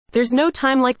There's no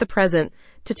time like the present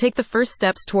to take the first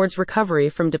steps towards recovery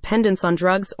from dependence on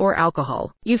drugs or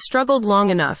alcohol. You've struggled long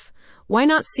enough. Why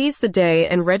not seize the day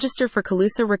and register for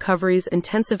Calusa Recovery's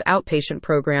intensive outpatient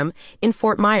program in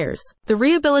Fort Myers? The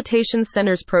Rehabilitation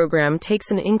Centers program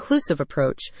takes an inclusive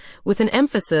approach with an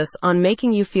emphasis on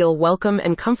making you feel welcome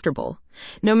and comfortable,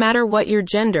 no matter what your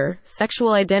gender,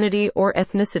 sexual identity, or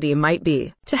ethnicity might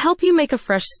be. To help you make a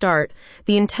fresh start,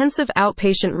 the intensive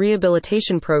outpatient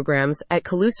rehabilitation programs at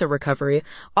Calusa Recovery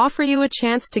offer you a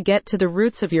chance to get to the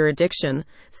roots of your addiction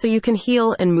so you can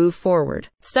heal and move forward.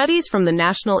 Studies from the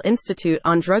National Institute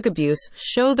on Drug Abuse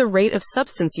show the rate of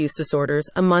substance use disorders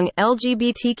among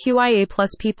LGBTQIA+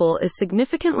 people is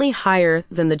significantly higher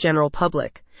than the general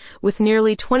public, with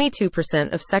nearly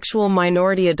 22% of sexual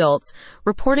minority adults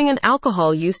reporting an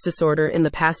alcohol use disorder in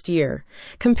the past year,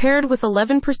 compared with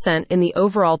 11% in the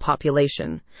overall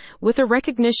population. With a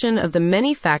recognition of the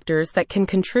many factors that can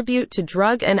contribute to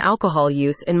drug and alcohol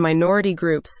use in minority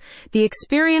groups, the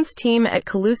experienced team at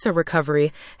Calusa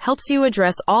Recovery helps you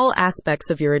address all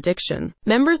aspects of your addiction.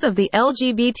 Members of the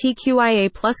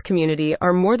LGBTQIA+ community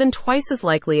are more than twice as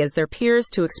likely as their peers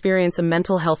to experience a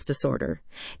mental health disorder,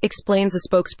 explains a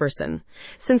spokesperson.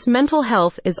 Since mental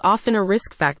health is often a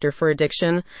risk factor for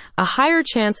addiction, a higher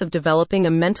chance of developing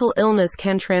a mental illness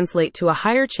can translate to a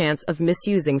higher chance of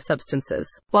misusing substances.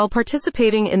 While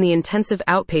participating in the intensive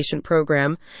outpatient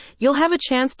program, you'll have a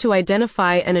chance to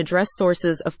identify and address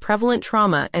sources of prevalent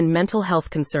trauma and mental health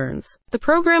concerns. The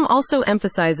program also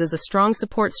emphasizes a strong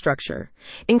support structure,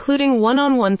 including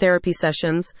one-on-one therapy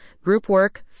sessions, group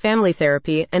work, family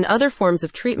therapy, and other forms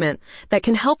of treatment that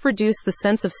can help reduce the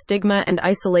sense of stigma and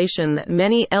isolation that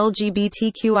many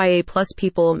LGBTQIA+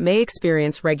 people may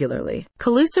experience regularly.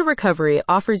 Calusa Recovery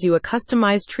offers you a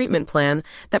customized treatment plan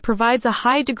that provides a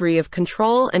high degree of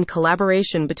control and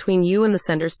collaboration between you and the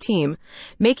center's team,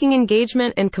 making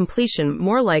engagement and completion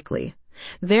more likely.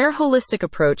 Their holistic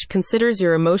approach considers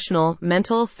your emotional,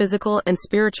 mental, physical, and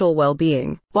spiritual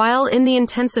well-being. While in the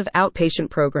intensive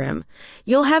outpatient program,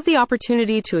 you'll have the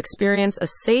opportunity to experience a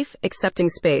safe, accepting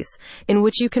space in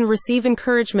which you can receive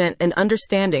encouragement and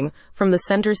understanding from the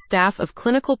center's staff of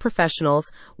clinical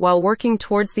professionals while working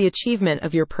towards the achievement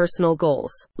of your personal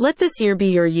goals. Let this year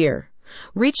be your year.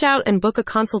 Reach out and book a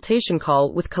consultation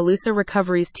call with Calusa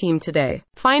Recovery's team today.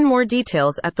 Find more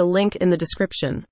details at the link in the description.